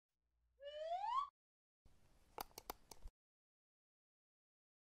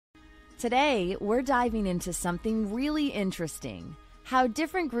Today, we're diving into something really interesting: how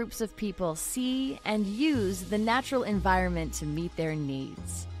different groups of people see and use the natural environment to meet their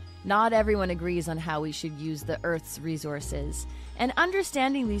needs. Not everyone agrees on how we should use the Earth's resources, and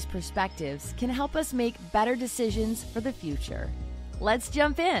understanding these perspectives can help us make better decisions for the future. Let's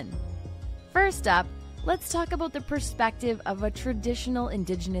jump in. First up, let's talk about the perspective of a traditional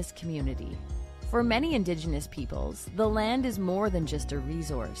Indigenous community. For many Indigenous peoples, the land is more than just a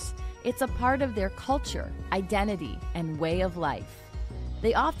resource. It's a part of their culture, identity, and way of life.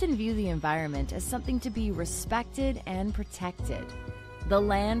 They often view the environment as something to be respected and protected. The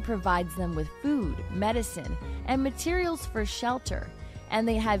land provides them with food, medicine, and materials for shelter, and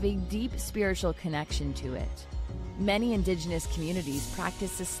they have a deep spiritual connection to it. Many Indigenous communities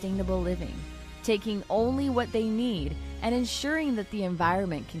practice sustainable living, taking only what they need and ensuring that the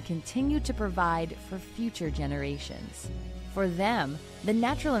environment can continue to provide for future generations. For them, the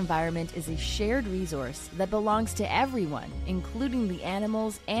natural environment is a shared resource that belongs to everyone, including the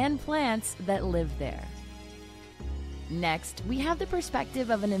animals and plants that live there. Next, we have the perspective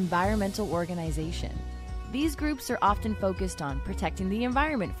of an environmental organization. These groups are often focused on protecting the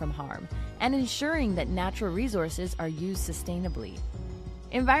environment from harm and ensuring that natural resources are used sustainably.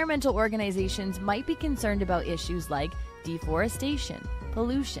 Environmental organizations might be concerned about issues like deforestation,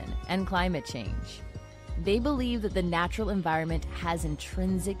 pollution, and climate change. They believe that the natural environment has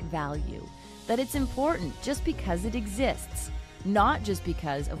intrinsic value, that it's important just because it exists, not just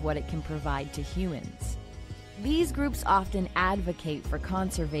because of what it can provide to humans. These groups often advocate for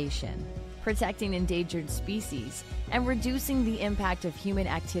conservation, protecting endangered species, and reducing the impact of human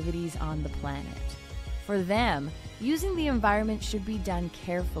activities on the planet. For them, using the environment should be done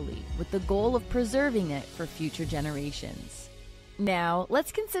carefully with the goal of preserving it for future generations. Now,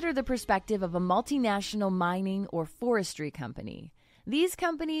 let's consider the perspective of a multinational mining or forestry company. These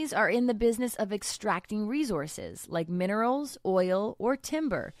companies are in the business of extracting resources like minerals, oil, or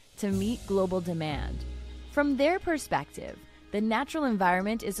timber to meet global demand. From their perspective, the natural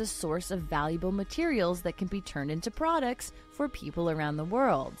environment is a source of valuable materials that can be turned into products for people around the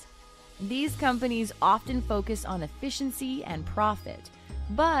world. These companies often focus on efficiency and profit,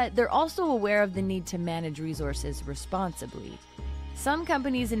 but they're also aware of the need to manage resources responsibly. Some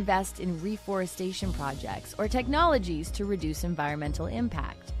companies invest in reforestation projects or technologies to reduce environmental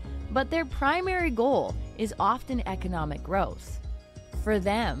impact, but their primary goal is often economic growth. For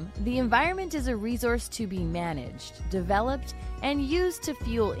them, the environment is a resource to be managed, developed, and used to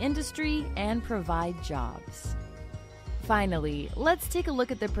fuel industry and provide jobs. Finally, let's take a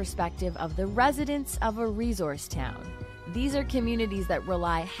look at the perspective of the residents of a resource town. These are communities that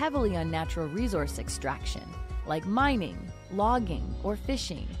rely heavily on natural resource extraction, like mining, logging, or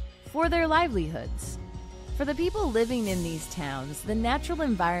fishing, for their livelihoods. For the people living in these towns, the natural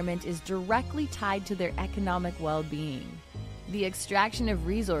environment is directly tied to their economic well-being. The extraction of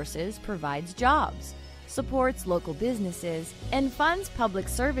resources provides jobs, supports local businesses, and funds public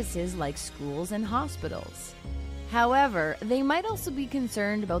services like schools and hospitals. However, they might also be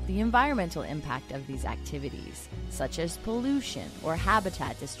concerned about the environmental impact of these activities, such as pollution or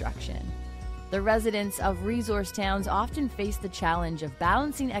habitat destruction. The residents of resource towns often face the challenge of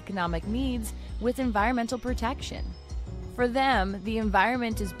balancing economic needs with environmental protection. For them, the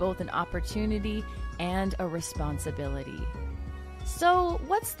environment is both an opportunity and a responsibility. So,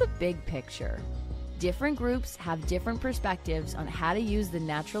 what's the big picture? Different groups have different perspectives on how to use the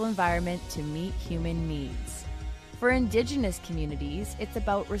natural environment to meet human needs. For Indigenous communities, it's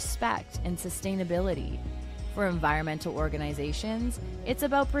about respect and sustainability. For environmental organizations, it's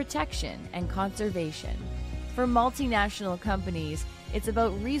about protection and conservation. For multinational companies, it's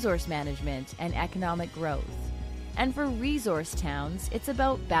about resource management and economic growth. And for resource towns, it's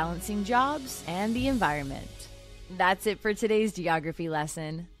about balancing jobs and the environment. That's it for today's geography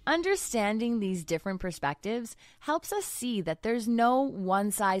lesson. Understanding these different perspectives helps us see that there's no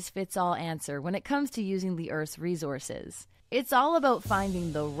one-size-fits-all answer when it comes to using the Earth's resources. It's all about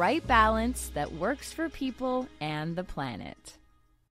finding the right balance that works for people and the planet.